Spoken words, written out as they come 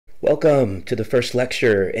Welcome to the first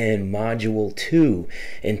lecture in Module 2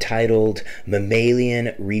 entitled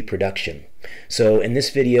Mammalian Reproduction. So in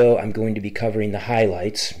this video I'm going to be covering the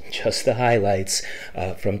highlights, just the highlights,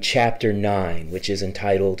 from Chapter 9, which is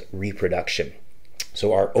entitled Reproduction.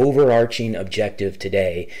 So our overarching objective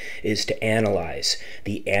today is to analyze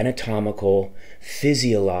the anatomical,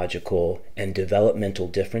 physiological, and developmental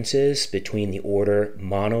differences between the order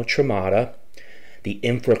Monotremata, the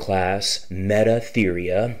infraclass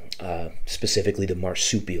Metatheria, specifically the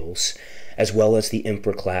marsupials, as well as the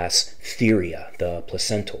infraclass Theria, the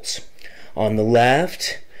placentals. On the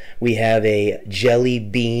left, we have a jelly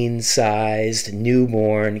bean-sized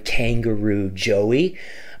newborn kangaroo joey,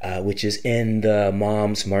 which is in the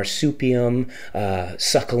mom's marsupium,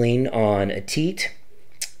 suckling on a teat.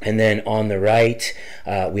 And then on the right,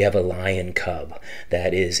 we have a lion cub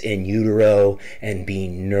that is in utero and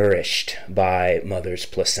being nourished by mother's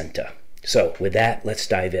placenta. So with that, let's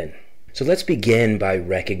dive in. So let's begin by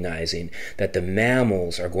recognizing that the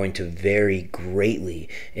mammals are going to vary greatly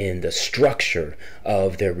in the structure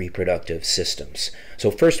of their reproductive systems.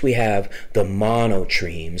 So first we have the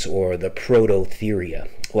monotremes, or the prototheria,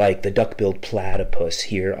 like the duck-billed platypus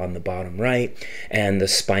here on the bottom right, and the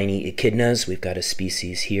spiny echidnas. We've got a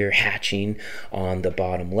species here hatching on the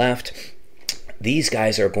bottom left. These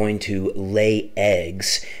guys are going to lay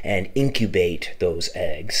eggs and incubate those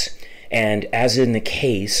eggs. And as in the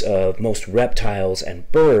case of most reptiles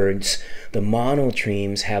and birds, the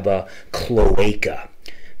monotremes have a cloaca.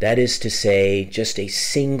 That is to say, just a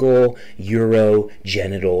single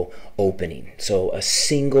urogenital opening. So a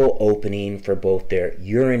single opening for both their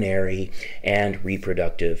urinary and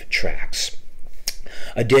reproductive tracts.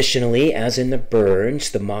 Additionally, as in the birds,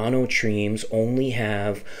 the monotremes only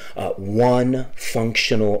have one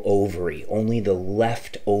functional ovary. Only the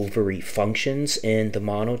left ovary functions in the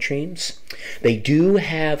monotremes. They do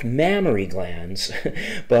have mammary glands,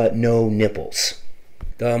 but no nipples.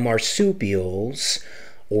 The marsupials,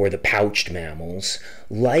 or the pouched mammals,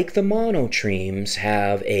 like the monotremes,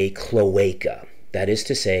 have a cloaca. That is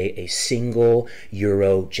to say, a single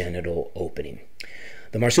urogenital opening.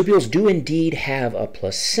 The marsupials do indeed have a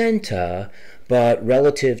placenta, but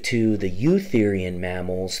relative to the eutherian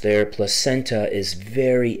mammals, their placenta is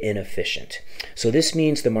very inefficient. So this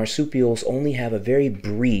means the marsupials only have a very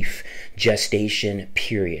brief gestation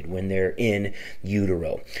period when they're in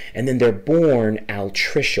utero. And then they're born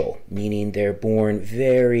altricial, meaning they're born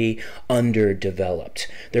very underdeveloped.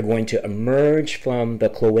 They're going to emerge from the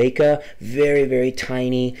cloaca very, very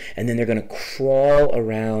tiny, and then they're going to crawl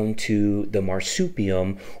around to the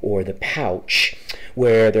marsupium, or the pouch,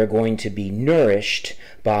 where they're going to be nourished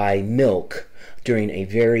by milk during a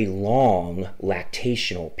very long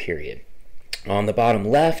lactational period. On the bottom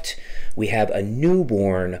left, we have a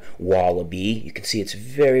newborn wallaby. You can see it's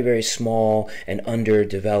very, very small and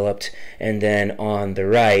underdeveloped. And then on the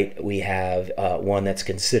right, we have one that's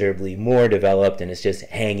considerably more developed and is just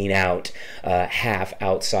hanging out half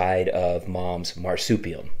outside of mom's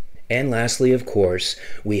marsupium. And lastly, of course,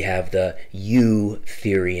 we have the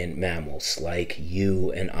eutherian mammals, like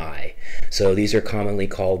you and I. So these are commonly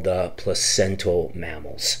called the placental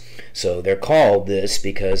mammals. So they're called this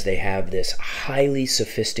because they have this highly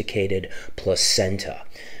sophisticated placenta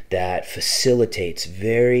that facilitates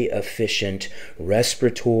very efficient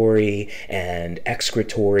respiratory and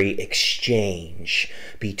excretory exchange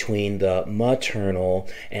between the maternal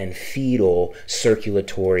and fetal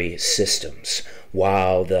circulatory systems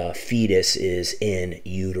while the fetus is in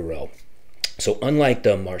utero. So unlike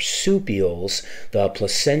the marsupials, the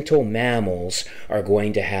placental mammals are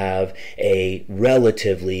going to have a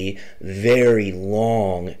relatively very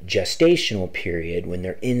long gestational period when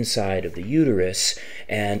they're inside of the uterus,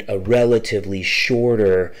 and a relatively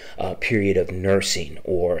shorter period of nursing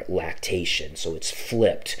or lactation. So it's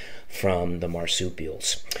flipped from the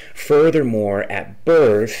marsupials. Furthermore, at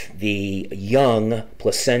birth, the young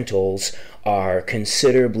placentals are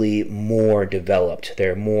considerably more developed.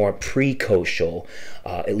 They're more precocial,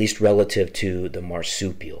 at least relative to the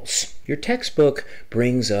marsupials. Your textbook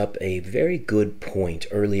brings up a very good point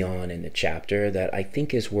early on in the chapter that I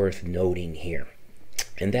think is worth noting here.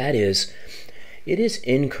 And that is, it is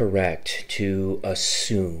incorrect to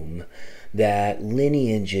assume that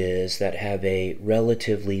lineages that have a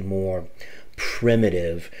relatively more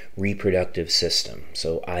primitive reproductive system,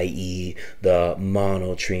 so i.e. the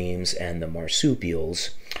monotremes and the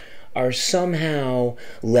marsupials, are somehow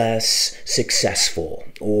less successful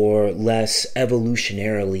or less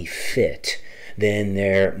evolutionarily fit than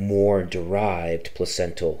their more derived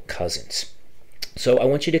placental cousins. So I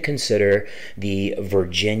want you to consider the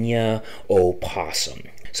Virginia opossum.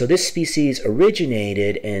 So this species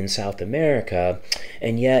originated in South America,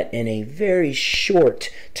 and yet in a very short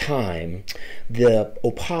time, the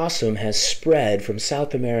opossum has spread from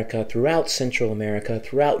South America throughout Central America,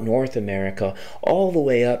 throughout North America, all the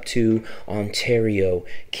way up to Ontario,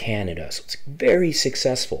 Canada. So it's very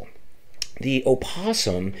successful. The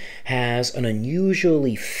opossum has an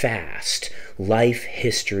unusually fast life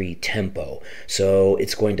history tempo. So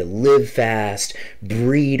it's going to live fast,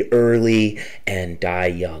 breed early, and die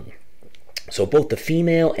young. So both the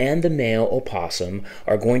female and the male opossum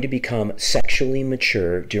are going to become sexually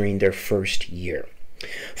mature during their first year.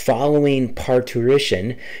 Following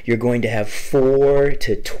parturition, you're going to have 4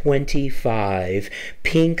 to 25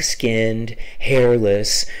 pink-skinned,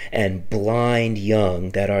 hairless, and blind young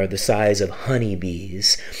that are the size of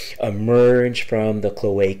honeybees emerge from the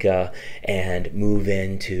cloaca and move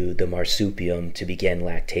into the marsupium to begin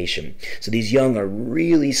lactation. So these young are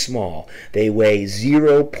really small. They weigh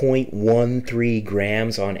 0.13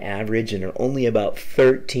 grams on average and are only about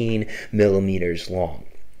 13 millimeters long.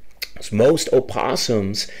 Most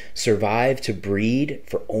opossums survive to breed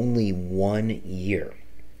for only 1 year.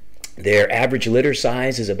 Their average litter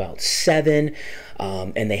size is about 7,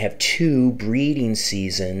 and they have 2 breeding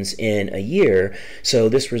seasons in a year. So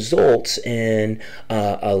this results in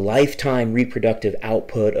a lifetime reproductive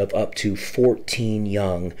output of up to 14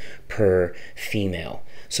 young per female.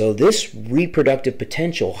 So this reproductive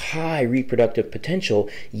potential, high reproductive potential,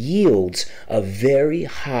 yields a very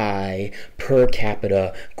high per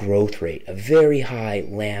capita growth rate, a very high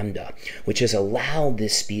lambda, which has allowed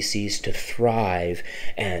this species to thrive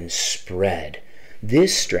and spread.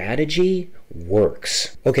 This strategy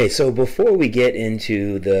works. Okay, so before we get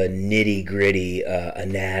into the nitty-gritty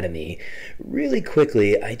anatomy, really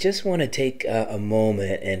quickly, I just want to take a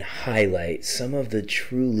moment and highlight some of the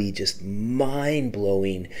truly just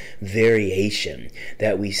mind-blowing variation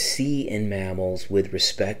that we see in mammals with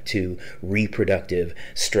respect to reproductive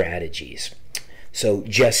strategies. So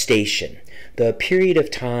gestation, the period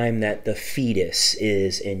of time that the fetus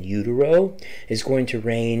is in utero, is going to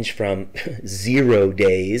range from 0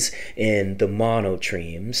 days in the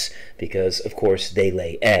monotremes, because of course they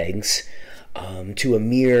lay eggs, to a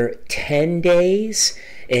mere 10 days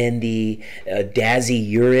in the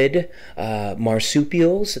dasyurid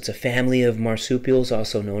marsupials. It's a family of marsupials,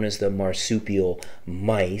 also known as the marsupial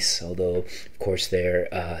mice, although of course they're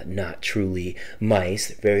not truly mice.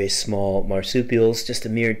 They're very small marsupials, just a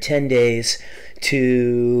mere 10 days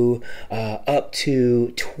to up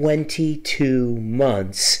to 22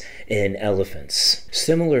 months in elephants.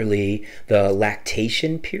 Similarly, the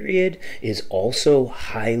lactation period is also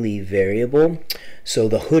highly variable. So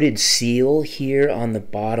the hooded seal here on the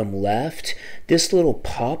bottom left, this little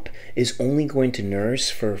pup is only going to nurse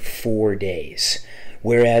for 4 days.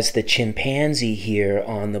 Whereas the chimpanzee here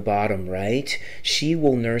on the bottom right, she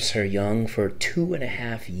will nurse her young for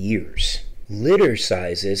 2.5 years. Litter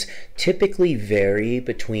sizes typically vary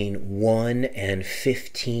between 1 and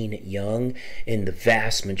 15 young in the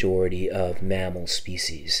vast majority of mammal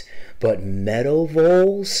species. But meadow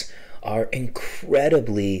voles are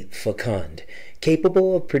incredibly fecund,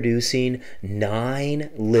 capable of producing 9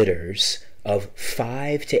 litters of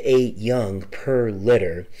 5 to 8 young per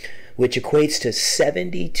litter, which equates to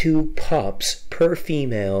 72 pups per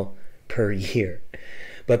female per year.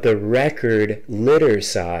 But the record litter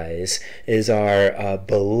size is our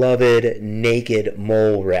beloved naked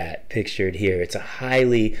mole rat pictured here. It's a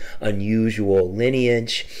highly unusual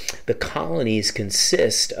lineage. The colonies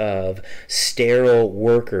consist of sterile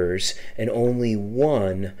workers and only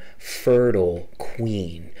one fertile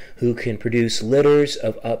queen who can produce litters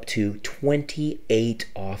of up to 28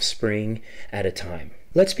 offspring at a time.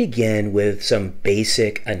 Let's begin with some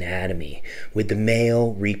basic anatomy with the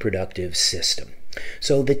male reproductive system.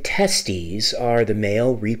 So the testes are the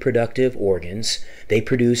male reproductive organs. They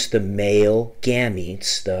produce the male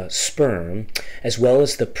gametes, the sperm, as well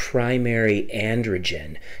as the primary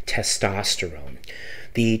androgen, testosterone.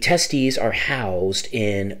 The testes are housed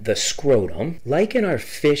in the scrotum. Like in our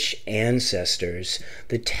fish ancestors,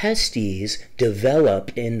 the testes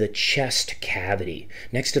develop in the chest cavity,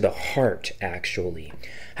 next to the heart, actually.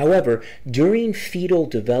 However, during fetal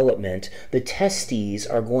development, the testes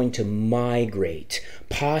are going to migrate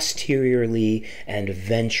posteriorly and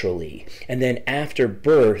ventrally. And then after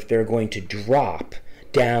birth, they're going to drop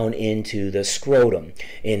down into the scrotum.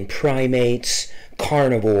 In primates,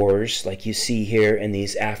 carnivores, like you see here in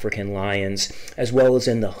these African lions, as well as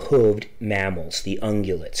in the hooved mammals, the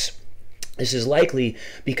ungulates. This is likely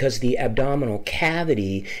because the abdominal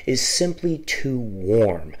cavity is simply too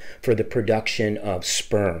warm for the production of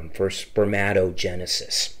sperm, for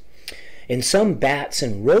spermatogenesis. In some bats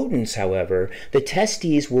and rodents, however, the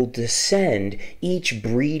testes will descend each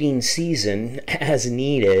breeding season as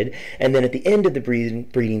needed, and then at the end of the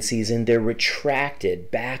breeding season, they're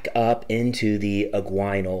retracted back up into the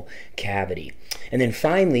inguinal cavity. And then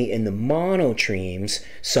finally, in the monotremes,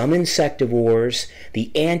 some insectivores,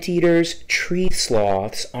 the anteaters, tree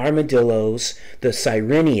sloths, armadillos, the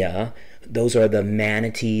sirenia, those are the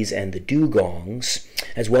manatees and the dugongs,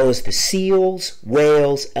 as well as the seals,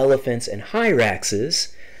 whales, elephants, and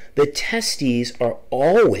hyraxes, the testes are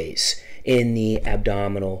always in the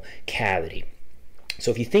abdominal cavity. So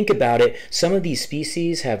if you think about it, some of these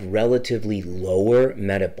species have relatively lower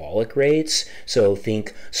metabolic rates, so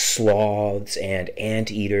think sloths and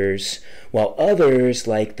anteaters, while others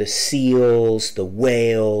like the seals, the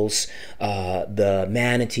whales, the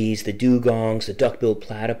manatees, the dugongs, the duck-billed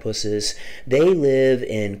platypuses, they live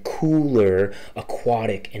in cooler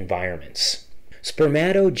aquatic environments.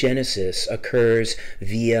 Spermatogenesis occurs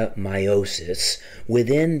via meiosis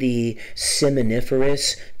within the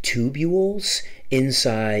seminiferous tubules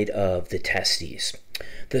inside of the testes.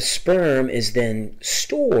 The sperm is then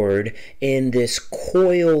stored in this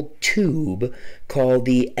coiled tube called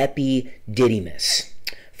the epididymis.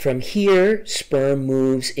 From here, sperm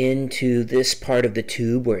moves into this part of the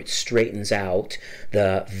tube where it straightens out,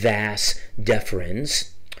 the vas deferens.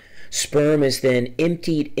 Sperm is then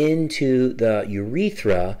emptied into the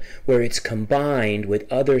urethra, where it's combined with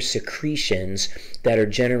other secretions that are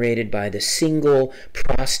generated by the single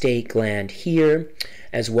prostate gland here,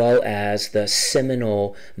 as well as the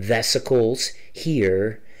seminal vesicles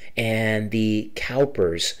here, and the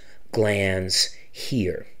Cowper's glands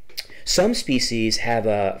here. Some species have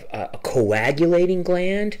a coagulating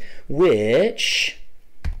gland, which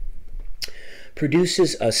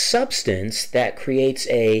produces a substance that creates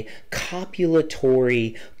a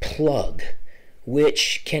copulatory plug,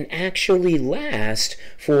 which can actually last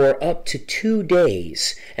for up to 2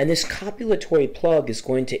 days. And this copulatory plug is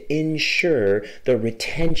going to ensure the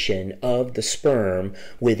retention of the sperm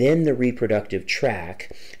within the reproductive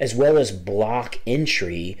tract, as well as block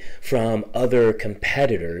entry from other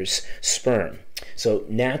competitors' sperm. So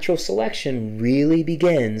natural selection really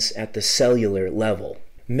begins at the cellular level.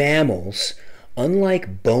 Mammals,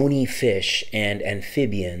 unlike bony fish and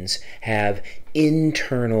amphibians, have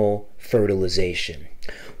internal fertilization,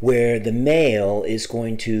 where the male is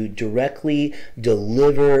going to directly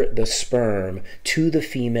deliver the sperm to the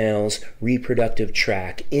female's reproductive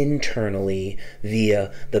tract internally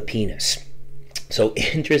via the penis. So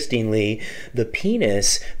interestingly, the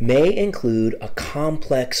penis may include a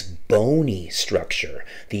complex bony structure,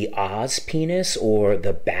 the os penis or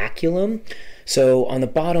the baculum. So on the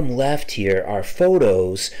bottom left here are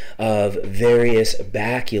photos of various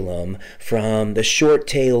baculum, from the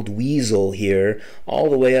short-tailed weasel here all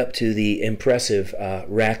the way up to the impressive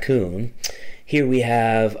raccoon. Here we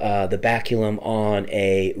have the baculum on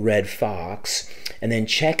a red fox. And then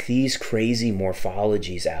check these crazy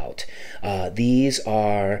morphologies out. These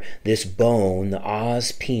are this bone, the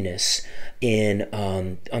os penis,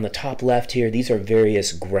 on the top left here. These are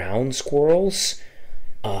various ground squirrels.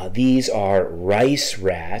 These are rice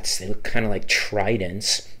rats. They look kind of like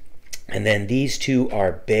tridents. And then these two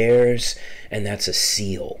are bears, and that's a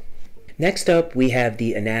seal. Next up, we have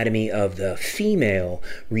the anatomy of the female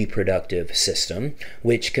reproductive system,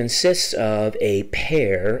 which consists of a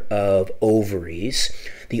pair of ovaries.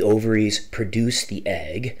 The ovaries produce the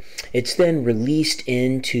egg. It's then released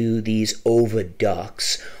into these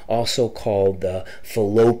oviducts, also called the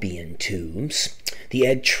fallopian tubes. The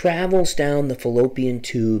egg travels down the fallopian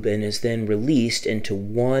tube and is then released into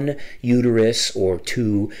one uterus or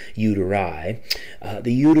two uteri.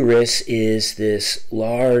 The uterus is this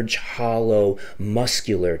large, hollow,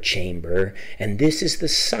 muscular chamber, and this is the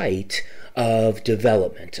site of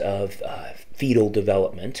development, of fetal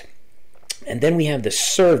development. And then we have the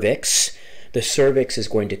cervix. The cervix is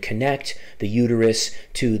going to connect the uterus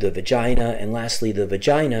to the vagina, and lastly, the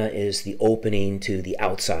vagina is the opening to the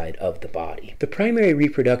outside of the body. The primary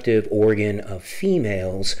reproductive organ of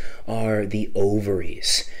females are the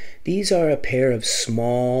ovaries. These are a pair of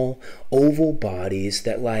small oval bodies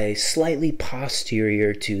that lie slightly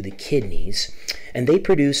posterior to the kidneys, and they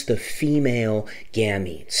produce the female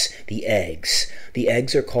gametes, the eggs. The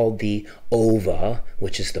eggs are called the ova,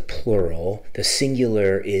 which is the plural. The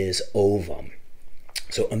singular is ovum.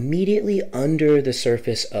 So immediately under the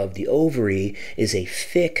surface of the ovary is a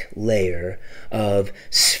thick layer of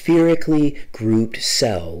spherically grouped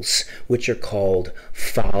cells, which are called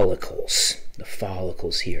follicles. The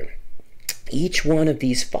follicles here. Each one of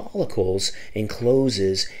these follicles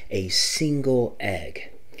encloses a single egg.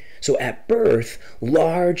 So at birth,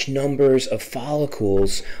 large numbers of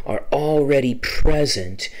follicles are already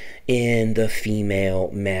present in the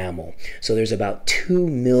female mammal. So there's about 2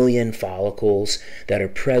 million follicles that are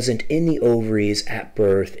present in the ovaries at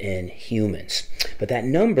birth in humans. But that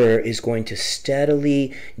number is going to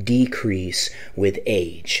steadily decrease with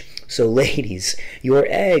age. So ladies, your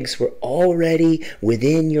eggs were already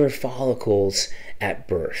within your follicles at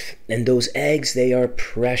birth. And those eggs, they are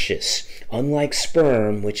precious, unlike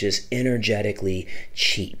sperm, which is energetically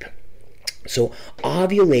cheap. So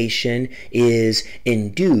ovulation is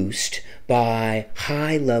induced by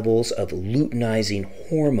high levels of luteinizing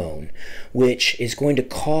hormone, which is going to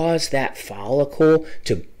cause that follicle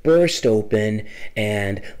to burst open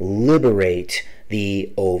and liberate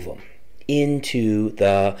the ovum into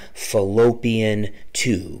the fallopian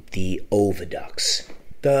tube, the oviducts.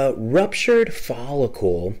 The ruptured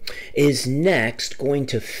follicle is next going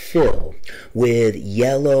to fill with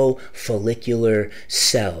yellow follicular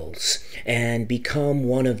cells and become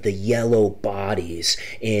one of the yellow bodies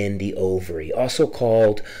in the ovary, also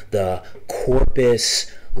called the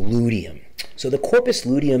corpus luteum. So the corpus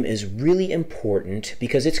luteum is really important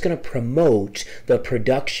because it's going to promote the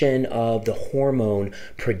production of the hormone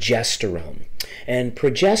progesterone. And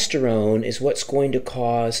progesterone is what's going to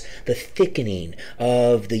cause the thickening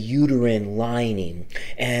of the uterine lining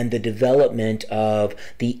and the development of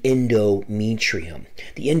the endometrium.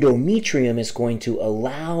 The endometrium is going to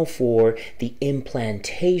allow for the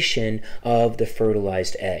implantation of the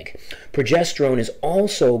fertilized egg. Progesterone is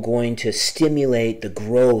also going to stimulate the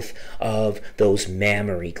growth of those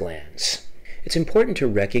mammary glands. It's important to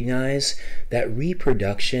recognize that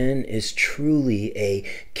reproduction is truly a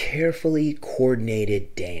carefully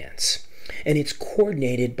coordinated dance, and it's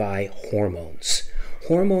coordinated by hormones.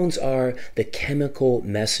 Hormones are the chemical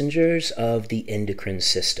messengers of the endocrine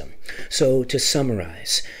system. So to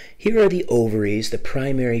summarize, here are the ovaries, the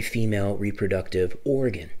primary female reproductive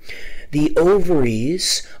organ. The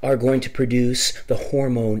ovaries are going to produce the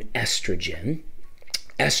hormone estrogen.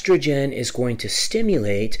 Estrogen is going to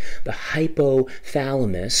stimulate the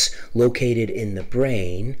hypothalamus located in the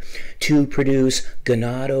brain to produce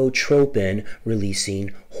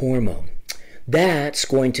gonadotropin-releasing hormone. That's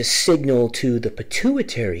going to signal to the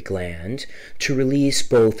pituitary gland to release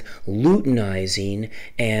both luteinizing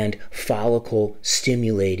and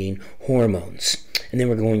follicle-stimulating hormones. And then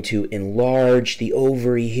we're going to enlarge the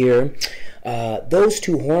ovary here. Those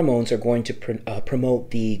two hormones are going to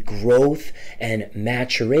promote the growth and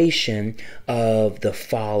maturation of the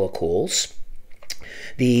follicles.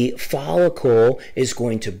 The follicle is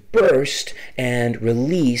going to burst and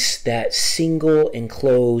release that single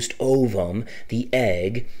enclosed ovum, the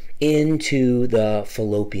egg, into the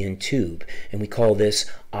fallopian tube, and we call this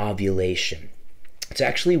ovulation. It's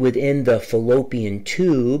actually within the fallopian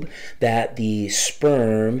tube that the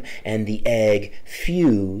sperm and the egg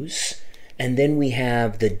fuse, and then we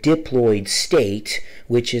have the diploid state,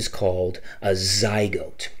 which is called a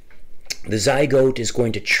zygote. The zygote is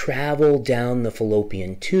going to travel down the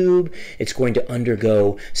fallopian tube. It's going to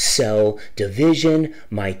undergo cell division,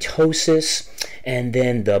 mitosis, and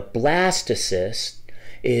then the blastocyst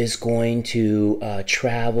is going to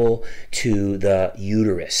travel to the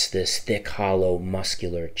uterus, this thick, hollow,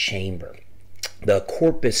 muscular chamber. The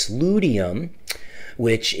corpus luteum,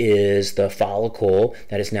 which is the follicle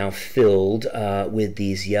that is now filled with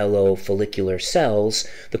these yellow follicular cells,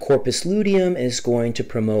 the corpus luteum is going to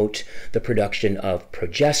promote the production of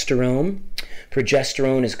progesterone.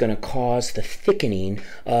 Progesterone is going to cause the thickening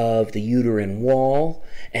of the uterine wall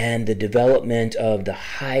and the development of the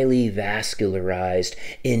highly vascularized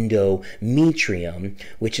endometrium,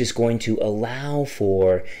 which is going to allow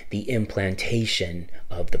for the implantation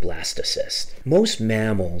of the blastocyst. Most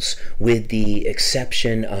mammals, with the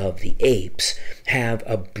exception of the apes, have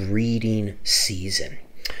a breeding season,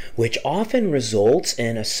 which often results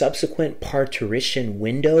in a subsequent parturition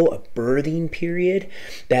window, a birthing period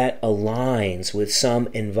that aligns with some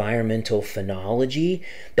environmental phenology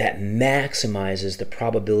that maximizes the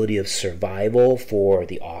probability of survival for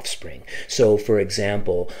the offspring. So, for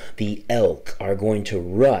example, the elk are going to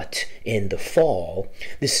rut in the fall.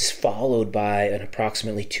 This is followed by an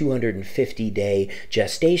approximately 250-day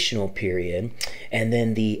gestational period, and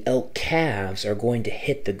then the elk calves are going to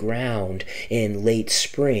hit the ground in late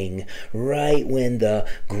spring, right when the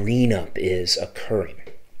green up is occurring.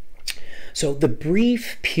 So the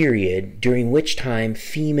brief period during which time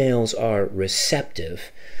females are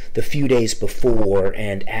receptive, the few days before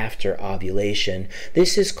and after ovulation,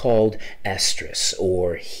 this is called estrus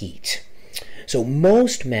or heat. So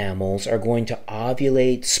most mammals are going to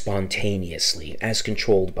ovulate spontaneously as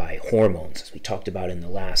controlled by hormones, as we talked about in the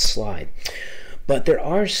last slide. But there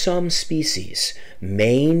are some species,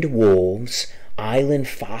 maned wolves, island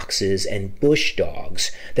foxes, and bush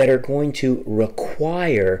dogs, that are going to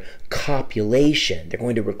require copulation. They're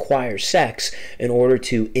going to require sex in order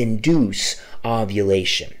to induce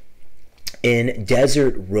ovulation. In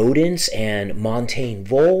desert rodents and montane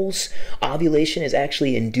voles, ovulation is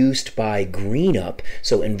actually induced by green-up,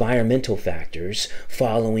 so environmental factors,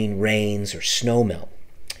 following rains or snowmelt.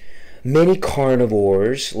 Many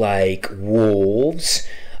carnivores, like wolves,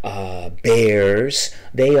 bears,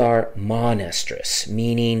 they are monestrous,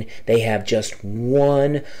 meaning they have just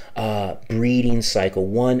one breeding cycle,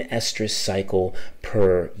 one estrus cycle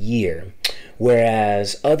per year.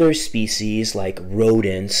 Whereas other species like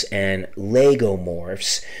rodents and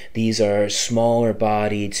lagomorphs, these are smaller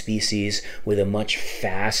bodied species with a much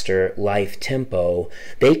faster life tempo,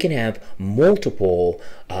 they can have multiple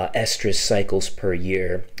estrus cycles per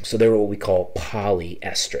year. So they're what we call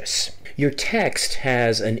polyestrous. Your text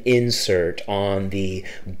has an insert on the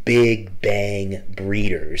Big Bang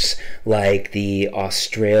breeders, like the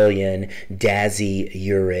Australian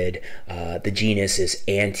Dasyurid. The genus is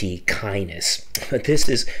Antechinus. But this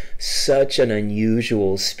is such an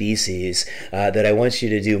unusual species that I want you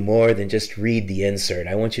to do more than just read the insert.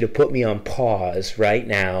 I want you to put me on pause right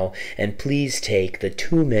now and please take the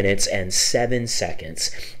 2 minutes and 7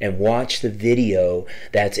 seconds and watch the video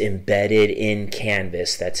that's embedded in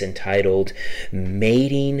Canvas that's entitled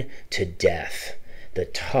Mating to Death: The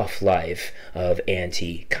Tough Life of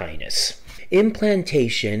Antechinus.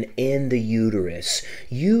 Implantation in the uterus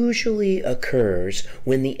usually occurs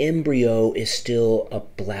when the embryo is still a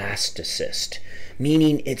blastocyst,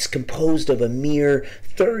 meaning it's composed of a mere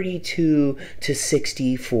 32 to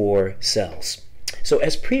 64 cells. So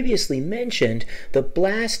as previously mentioned, the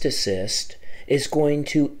blastocyst is going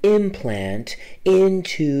to implant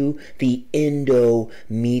into the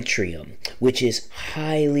endometrium, which is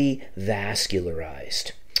highly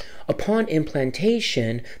vascularized. Upon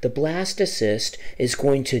implantation, the blastocyst is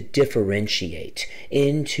going to differentiate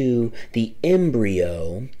into the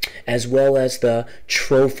embryo as well as the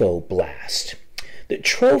trophoblast. The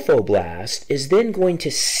trophoblast is then going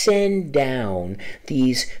to send down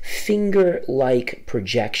these finger-like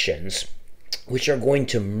projections, which are going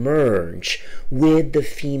to merge with the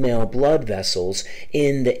female blood vessels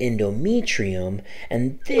in the endometrium,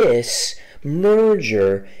 and this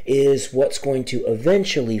merger is what's going to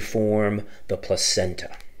eventually form the placenta.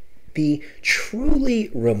 The truly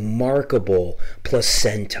remarkable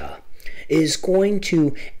placenta is going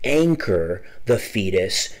to anchor the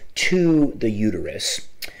fetus to the uterus,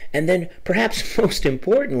 and then perhaps most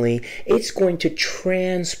importantly, it's going to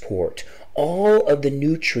transport all of the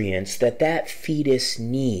nutrients that that fetus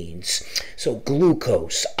needs, so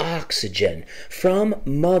glucose, oxygen, from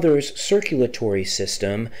mother's circulatory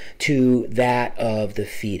system to that of the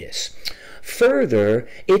fetus. Further,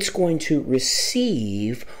 it's going to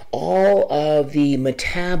receive all of the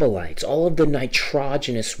metabolites, all of the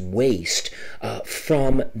nitrogenous waste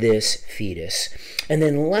from this fetus. And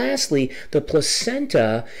then lastly, the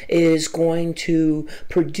placenta is going to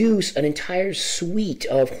produce an entire suite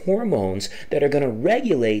of hormones that are going to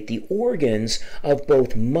regulate the organs of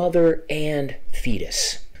both mother and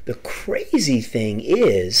fetus. The crazy thing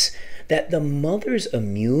is that the mother's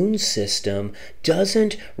immune system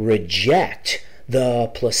doesn't reject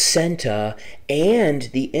the placenta and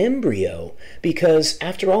the embryo, because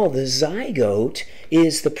after all, the zygote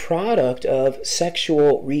is the product of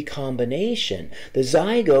sexual recombination. The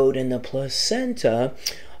zygote and the placenta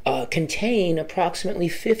contain approximately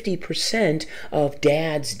 50% of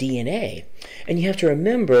dad's DNA. And you have to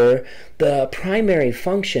remember, the primary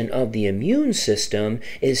function of the immune system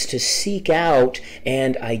is to seek out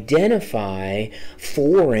and identify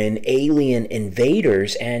foreign alien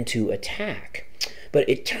invaders and to attack. But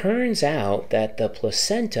it turns out that the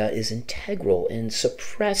placenta is integral in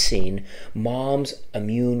suppressing mom's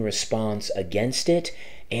immune response against it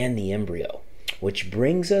and the embryo. Which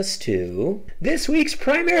brings us to this week's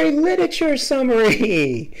primary literature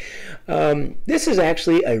summary. This is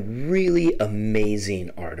actually a really amazing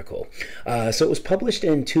article. So it was published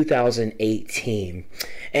in 2018,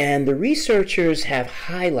 and the researchers have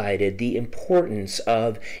highlighted the importance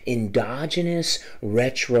of endogenous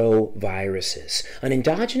retroviruses. An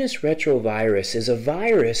endogenous retrovirus is a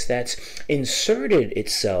virus that's inserted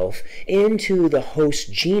itself into the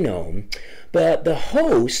host genome, but the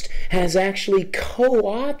host has actually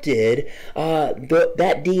co-opted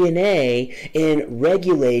that DNA in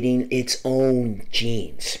regulating its own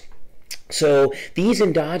genes. So these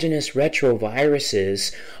endogenous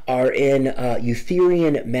retroviruses are in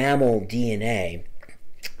eutherian mammal DNA,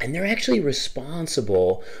 and they're actually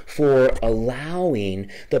responsible for allowing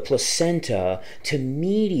the placenta to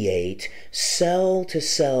mediate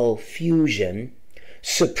cell-to-cell fusion,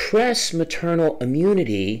 suppress maternal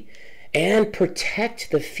immunity, and protect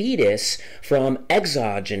the fetus from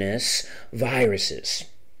exogenous viruses.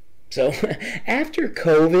 So after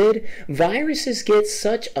COVID, viruses get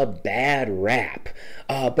such a bad rap,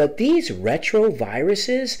 but these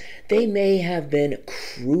retroviruses, they may have been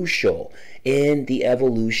crucial in the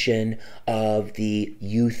evolution of the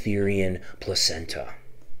eutherian placenta.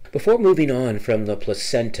 Before moving on from the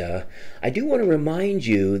placenta, I do want to remind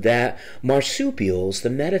you that marsupials, the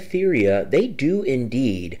metatheria, they do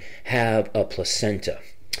indeed have a placenta.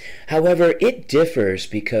 However, it differs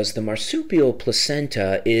because the marsupial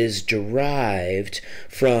placenta is derived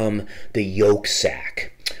from the yolk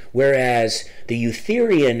sac, whereas the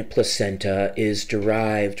eutherian placenta is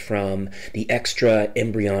derived from the extra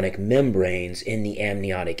embryonic membranes in the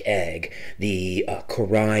amniotic egg, the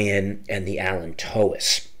chorion and the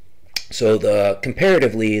allantois. So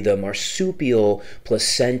comparatively, the marsupial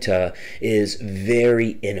placenta is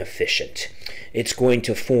very inefficient. It's going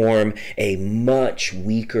to form a much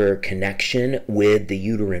weaker connection with the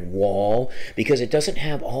uterine wall because it doesn't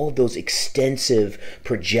have all of those extensive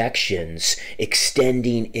projections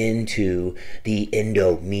extending into the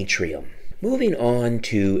endometrium. Moving on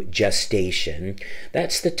to gestation,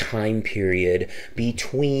 that's the time period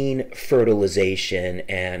between fertilization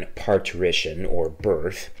and parturition or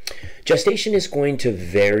birth. Gestation is going to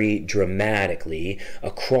vary dramatically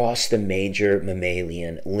across the major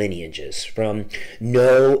mammalian lineages, from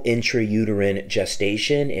no intrauterine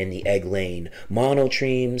gestation in the egg-laying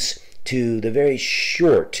monotremes to the very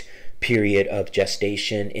short period of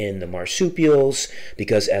gestation in the marsupials,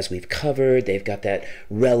 because as we've covered, they've got that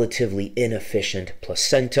relatively inefficient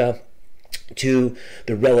placenta, to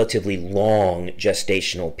the relatively long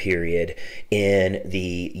gestational period in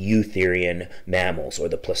the eutherian mammals or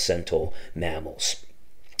the placental mammals.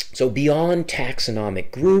 So beyond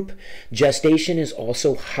taxonomic group, gestation is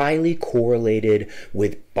also highly correlated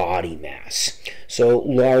with body mass. So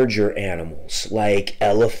larger animals like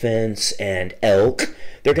elephants and elk,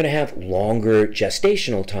 they're going to have longer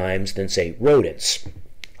gestational times than, say, rodents.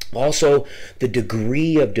 Also, the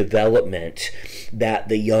degree of development that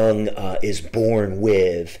the young is born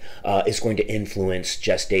with is going to influence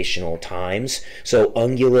gestational times. So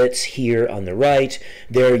ungulates here on the right,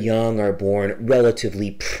 their young are born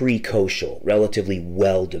relatively precocial, relatively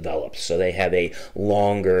well developed. So they have a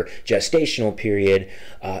longer gestational period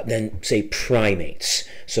than, say, primates.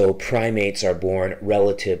 So primates are born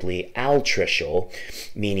relatively altricial,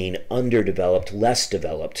 meaning underdeveloped, less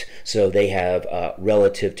developed. So they have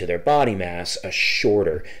relative to their body mass a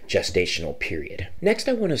shorter gestational period. Next,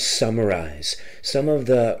 I want to summarize some of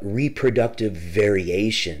the reproductive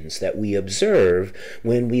variations that we observe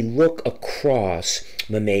when we look across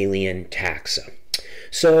mammalian taxa.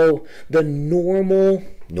 So the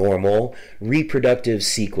normal reproductive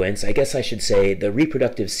sequence, I guess I should say the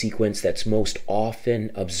reproductive sequence that's most often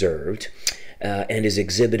observed and is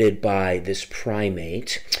exhibited by this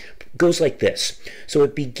primate goes like this. So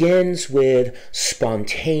it begins with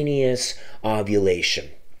spontaneous ovulation.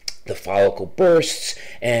 The follicle bursts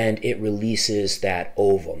and it releases that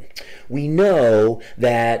ovum. We know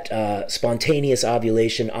that spontaneous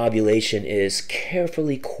ovulation is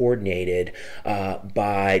carefully coordinated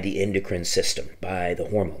by the endocrine system, by the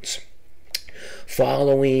hormones.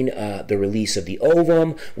 Following the release of the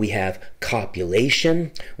ovum, we have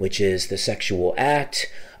copulation, which is the sexual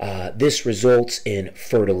act. This results in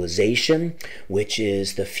fertilization, which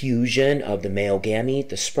is the fusion of the male gamete,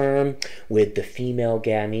 the sperm, with the female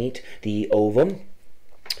gamete, the ovum.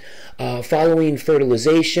 Following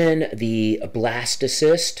fertilization, the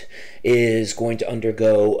blastocyst is going to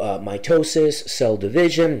undergo mitosis, cell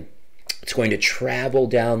division. It's going to travel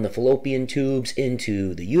down the fallopian tubes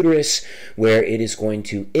into the uterus, where it is going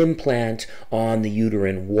to implant on the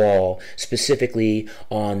uterine wall, specifically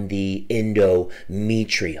on the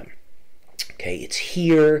endometrium. Okay, it's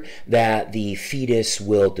here that the fetus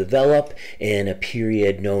will develop in a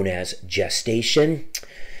period known as gestation,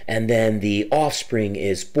 and then the offspring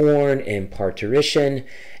is born in parturition,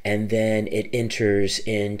 and then it enters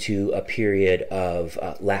into a period of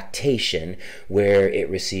lactation where it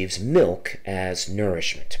receives milk as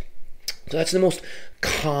nourishment. So that's the most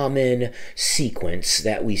common sequence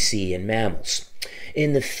that we see in mammals.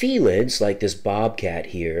 In the felids, like this bobcat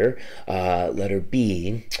here, letter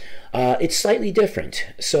B, it's slightly different.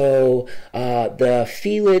 So the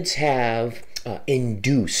felids have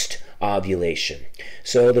induced ovulation.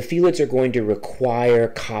 So the felids are going to require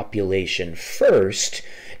copulation first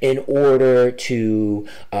in order to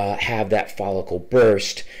have that follicle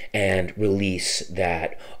burst and release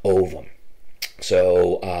that ovum.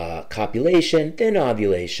 So copulation, then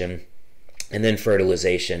ovulation, and then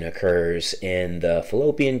fertilization occurs in the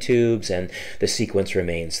fallopian tubes, and the sequence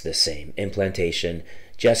remains the same: implantation,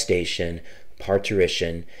 gestation,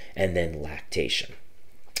 parturition, and then lactation.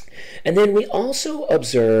 And then we also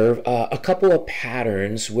observe a couple of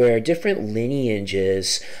patterns where different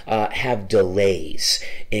lineages have delays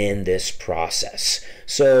in this process.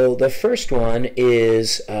 So the first one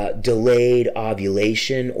is delayed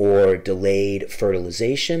ovulation or delayed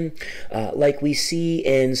fertilization, like we see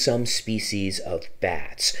in some species of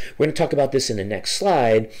bats. We're going to talk about this in the next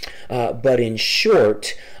slide, but in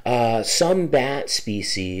short, some bat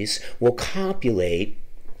species will copulate,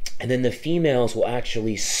 and then the females will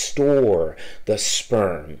actually store the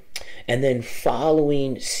sperm. And then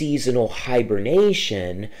following seasonal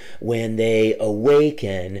hibernation, when they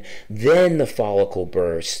awaken, then the follicle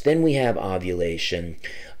bursts, then we have ovulation,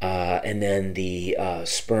 and then the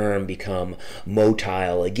sperm become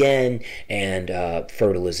motile again, and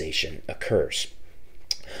fertilization occurs.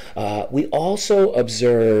 We also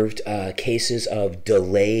observed cases of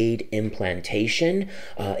delayed implantation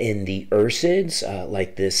in the ursids,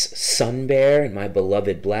 like this sun bear and my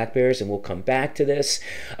beloved black bears, and we'll come back to this.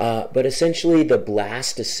 But essentially, the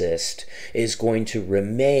blastocyst is going to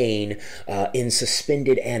remain in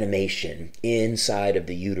suspended animation inside of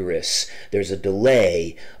the uterus. There's a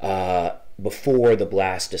delay before the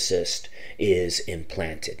blastocyst is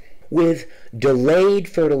implanted. With delayed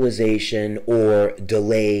fertilization or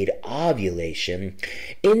delayed ovulation,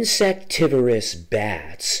 insectivorous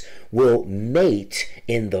bats will mate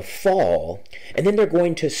in the fall, and then they're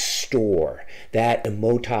going to store that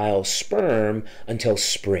immotile sperm until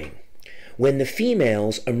spring. When the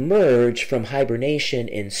females emerge from hibernation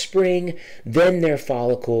in spring, then their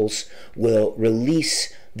follicles will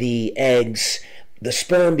release the eggs, the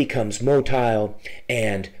sperm becomes motile,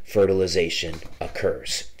 and fertilization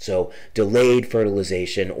occurs. So delayed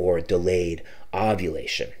fertilization or delayed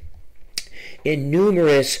ovulation. In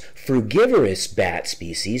numerous frugivorous bat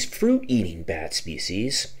species, fruit-eating bat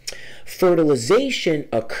species, fertilization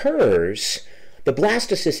occurs, the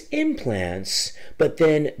blastocyst implants, but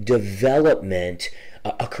then development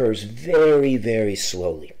occurs very, very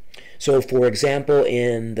slowly. So, for example,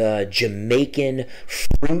 in the Jamaican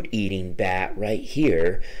fruit-eating bat right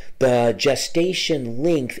here, the gestation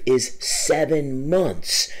length is 7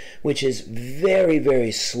 months, which is very,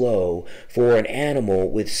 very slow for an animal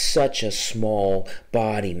with such a small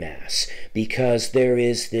body mass, because there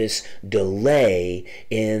is this delay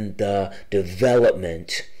in the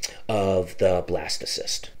development of the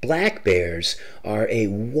blastocyst. Black bears are a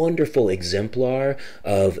wonderful exemplar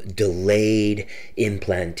of delayed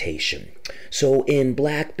implantation. So in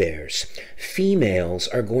black bears, females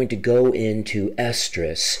are going to go into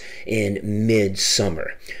estrus in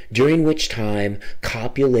midsummer, during which time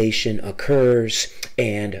copulation occurs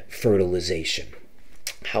and fertilization.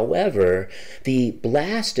 However, the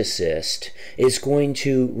blastocyst is going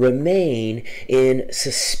to remain in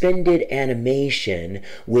suspended animation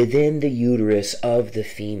within the uterus of the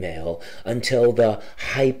female until the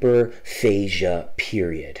hyperphagia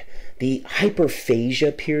period. The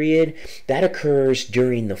hyperphagia period, that occurs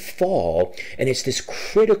during the fall, and it's this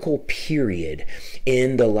critical period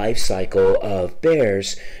in the life cycle of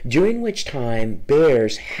bears, during which time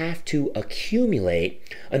bears have to accumulate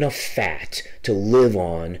enough fat to live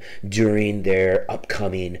on during their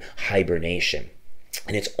upcoming hibernation.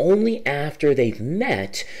 And it's only after they've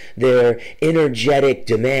met their energetic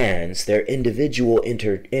demands, their individual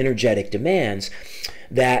energetic demands,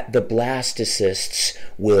 that the blastocysts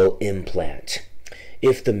will implant.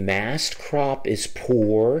 If the mast crop is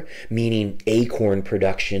poor, meaning acorn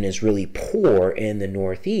production is really poor in the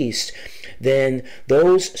Northeast, then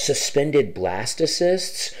those suspended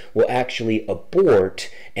blastocysts will actually abort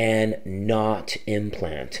and not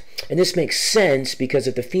implant. And this makes sense because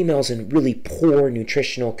if the female's in really poor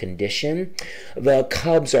nutritional condition, the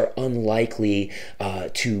cubs are unlikely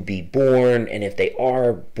to be born, and if they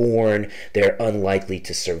are born, they're unlikely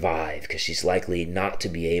to survive because she's likely not to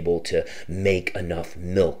be able to make enough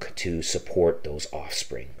milk to support those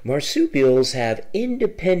offspring. Marsupials have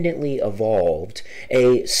independently evolved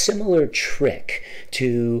a similar trick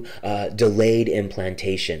to delayed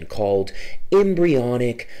implantation called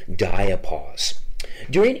embryonic diapause.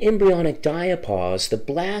 During embryonic diapause, the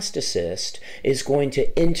blastocyst is going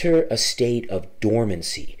to enter a state of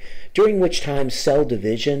dormancy, during which time cell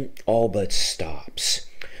division all but stops.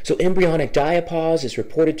 So So embryonic diapause is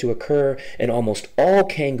reported to occur in almost all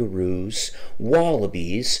kangaroos,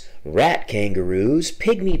 wallabies, rat kangaroos,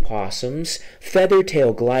 pygmy possums,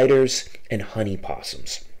 feather-tail gliders, and honey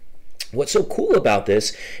possums. What's so cool about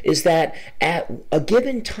this is that at a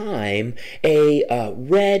given time, a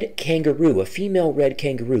red kangaroo, a female red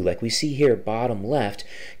kangaroo, like we see here bottom left,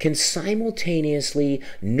 can simultaneously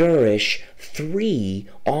nourish 3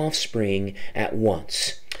 offspring at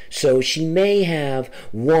once. So she may have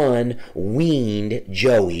one weaned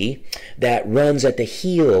joey that runs at the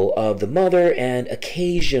heel of the mother and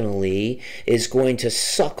occasionally is going to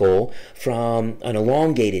suckle from an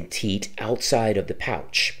elongated teat outside of the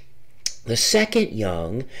pouch. The second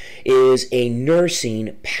young is a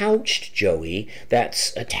nursing pouched joey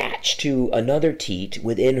that's attached to another teat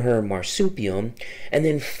within her marsupium. And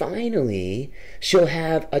then finally, she'll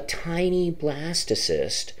have a tiny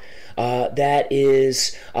blastocyst that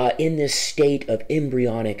is in this state of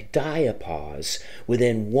embryonic diapause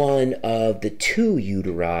within one of the 2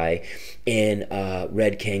 uteri in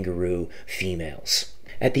red kangaroo females.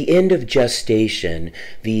 At the end of gestation,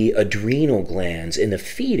 the adrenal glands in the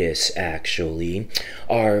fetus actually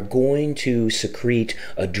are going to secrete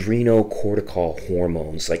adrenocortical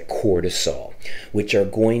hormones like cortisol, which are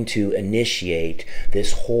going to initiate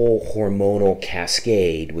this whole hormonal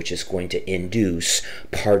cascade, which is going to induce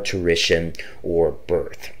parturition or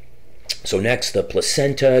birth. So next, the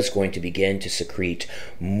placenta is going to begin to secrete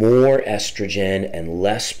more estrogen and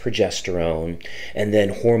less progesterone, and then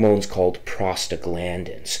hormones called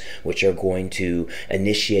prostaglandins, which are going to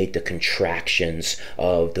initiate the contractions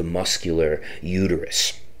of the muscular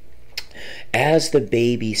uterus. As the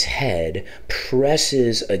baby's head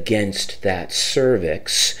presses against that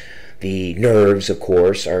cervix, the nerves, of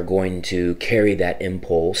course, are going to carry that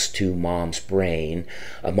impulse to mom's brain.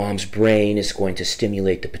 Mom's brain is going to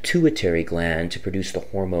stimulate the pituitary gland to produce the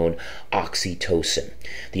hormone oxytocin.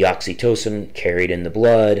 The oxytocin carried in the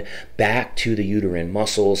blood back to the uterine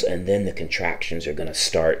muscles, and then the contractions are going to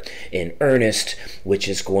start in earnest, which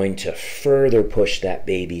is going to further push that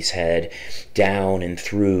baby's head down and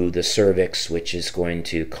through the cervix, which is going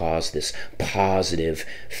to cause this positive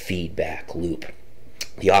feedback loop.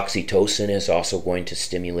 The oxytocin is also going to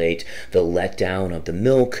stimulate the letdown of the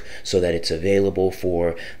milk so that it's available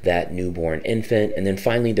for that newborn infant. And then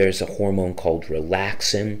finally, there's a hormone called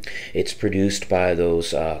relaxin. It's produced by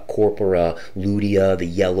those corpora lutea, the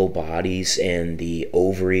yellow bodies in the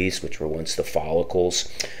ovaries, which were once the follicles.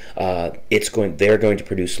 They're going to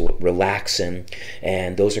produce relaxin,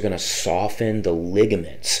 and those are going to soften the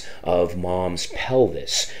ligaments of mom's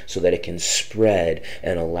pelvis so that it can spread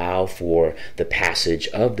and allow for the passage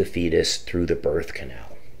of the fetus through the birth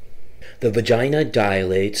canal. The vagina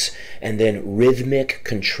dilates, and then rhythmic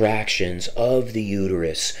contractions of the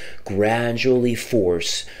uterus gradually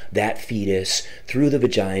force that fetus through the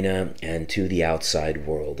vagina and to the outside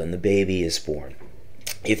world, and the baby is born.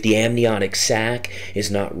 If the amniotic sac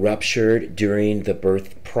is not ruptured during the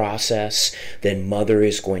birth process, then mother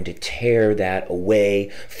is going to tear that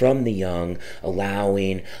away from the young,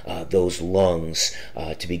 allowing those lungs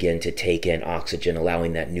to begin to take in oxygen,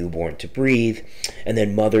 allowing that newborn to breathe. And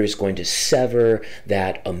then mother is going to sever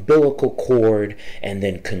that umbilical cord and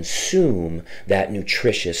then consume that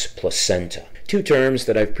nutritious placenta. 2 terms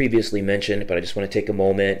that I've previously mentioned, but I just want to take a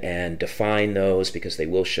moment and define those because they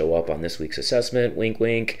will show up on this week's assessment. Wink,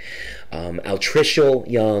 wink. Altricial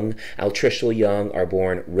young. Altricial young are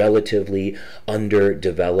born relatively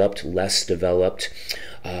underdeveloped, less developed.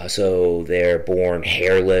 So they're born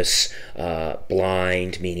hairless,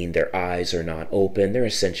 blind, meaning their eyes are not open. They're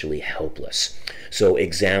essentially helpless. So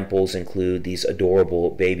examples include these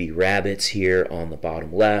adorable baby rabbits here on the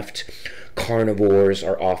bottom left. Carnivores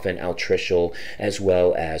are often altricial, as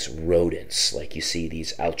well as rodents, like you see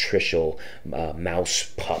these altricial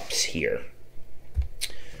mouse pups here.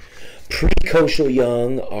 Precocial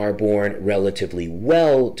young are born relatively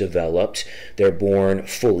well developed. They're born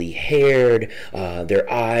fully haired,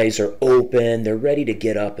 their eyes are open, they're ready to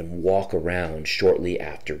get up and walk around shortly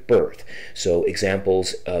after birth. So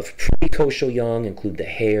examples of precocial young include the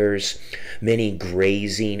hares, many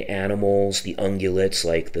grazing animals, the ungulates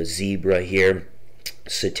like the zebra here,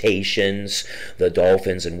 cetaceans, the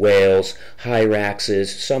dolphins and whales, hyraxes,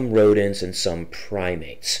 some rodents, and some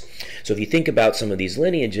primates. So if you think about some of these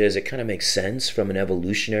lineages, it kind of makes sense from an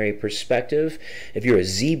evolutionary perspective. If you're a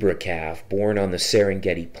zebra calf born on the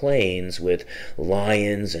Serengeti Plains with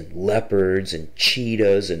lions and leopards and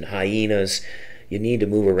cheetahs and hyenas, you need to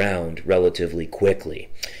move around relatively quickly.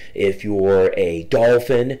 If you're a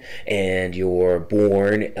dolphin and you're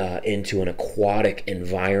born into an aquatic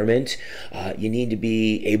environment, you need to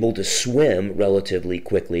be able to swim relatively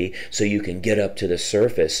quickly so you can get up to the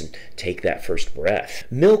surface and take that first breath.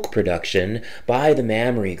 Milk production by the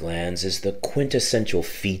mammary glands is the quintessential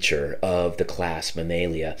feature of the class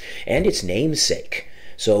Mammalia and its namesake.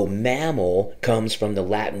 So mammal comes from the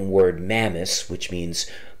Latin word mammus, which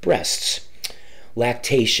means breasts.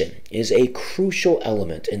 Lactation is a crucial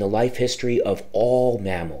element in the life history of all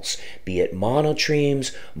mammals, be it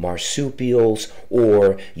monotremes, marsupials,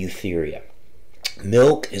 or eutheria.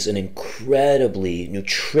 Milk is an incredibly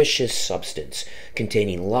nutritious substance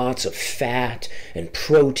containing lots of fat and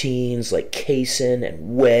proteins like casein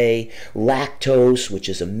and whey, lactose, which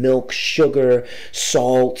is a milk sugar,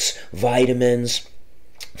 salts, vitamins.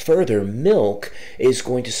 Further, milk is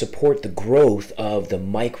going to support the growth of the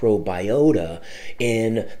microbiota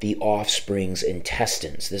in the offspring's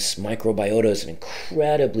intestines. This microbiota is an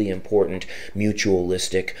incredibly important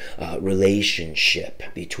mutualistic relationship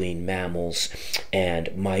between mammals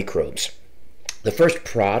and microbes. The first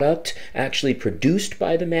product actually produced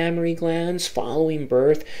by the mammary glands following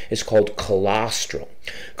birth is called colostrum.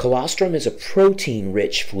 Colostrum is a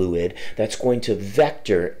protein-rich fluid that's going to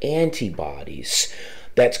vector antibodies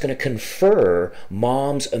that's going to confer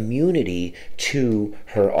mom's immunity to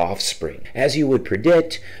her offspring. As you would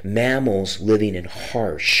predict, mammals living in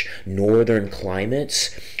harsh northern climates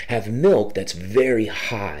have milk that's very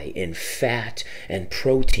high in fat and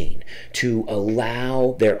protein to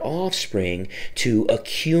allow their offspring to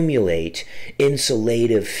accumulate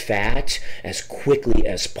insulative fat as quickly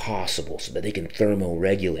as possible so that they can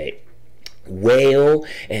thermoregulate. Whale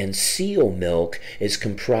and seal milk is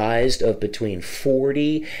comprised of between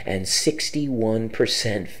 40 and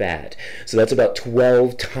 61% fat. So that's about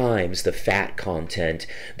 12 times the fat content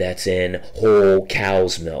that's in whole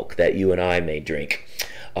cow's milk that you and I may drink.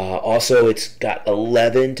 Also, it's got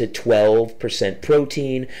 11 to 12%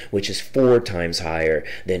 protein, which is 4 times higher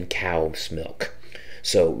than cow's milk.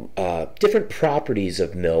 So different properties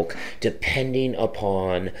of milk depending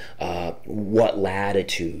upon what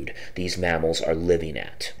latitude these mammals are living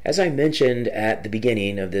at. As I mentioned at the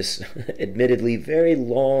beginning of this admittedly very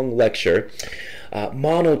long lecture,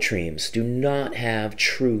 monotremes do not have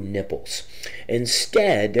true nipples.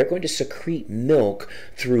 Instead, they're going to secrete milk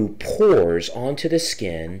through pores onto the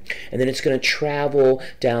skin, and then it's going to travel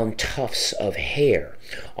down tufts of hair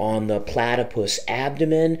on the platypus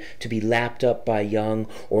abdomen to be lapped up by young,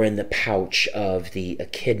 or in the pouch of the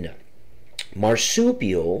echidna.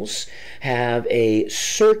 Marsupials have a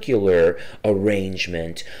circular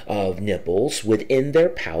arrangement of nipples within their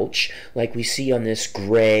pouch, like we see on this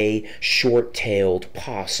gray, short-tailed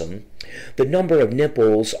possum. The number of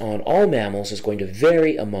nipples on all mammals is going to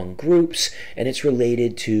vary among groups, and it's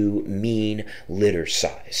related to mean litter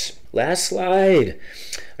size. Last slide.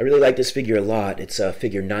 I really like this figure a lot. It's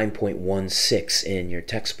figure 9.16 in your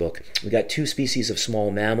textbook. We got 2 species of small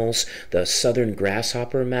mammals. The southern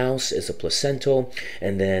grasshopper mouse is a placental,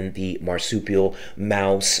 and then the marsupial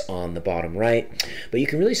mouse on the bottom right. But you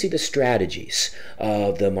can really see the strategies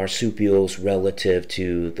of the marsupials relative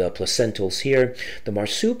to the placentals here. The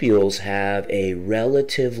marsupials have a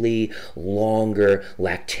relatively longer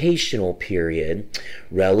lactational period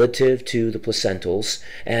relative to the placentals,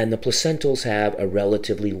 and the placentals have a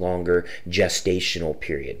relatively longer gestational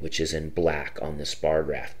period, which is in black on this bar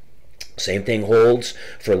graph. Same thing holds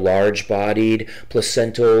for large-bodied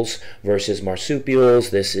placentals versus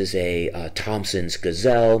marsupials. This is a Thompson's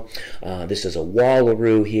gazelle. This is a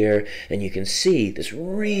wallaroo here, and you can see this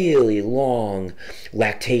really long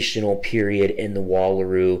lactational period in the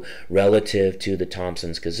wallaroo relative to the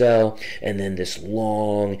Thompson's gazelle, and then this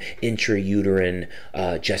long intrauterine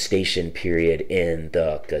gestation period in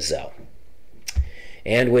the gazelle.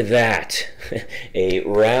 And with that, a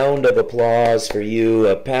round of applause for you,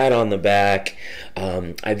 a pat on the back.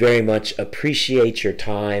 I very much appreciate your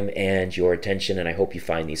time and your attention, and I hope you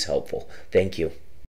find these helpful. Thank you.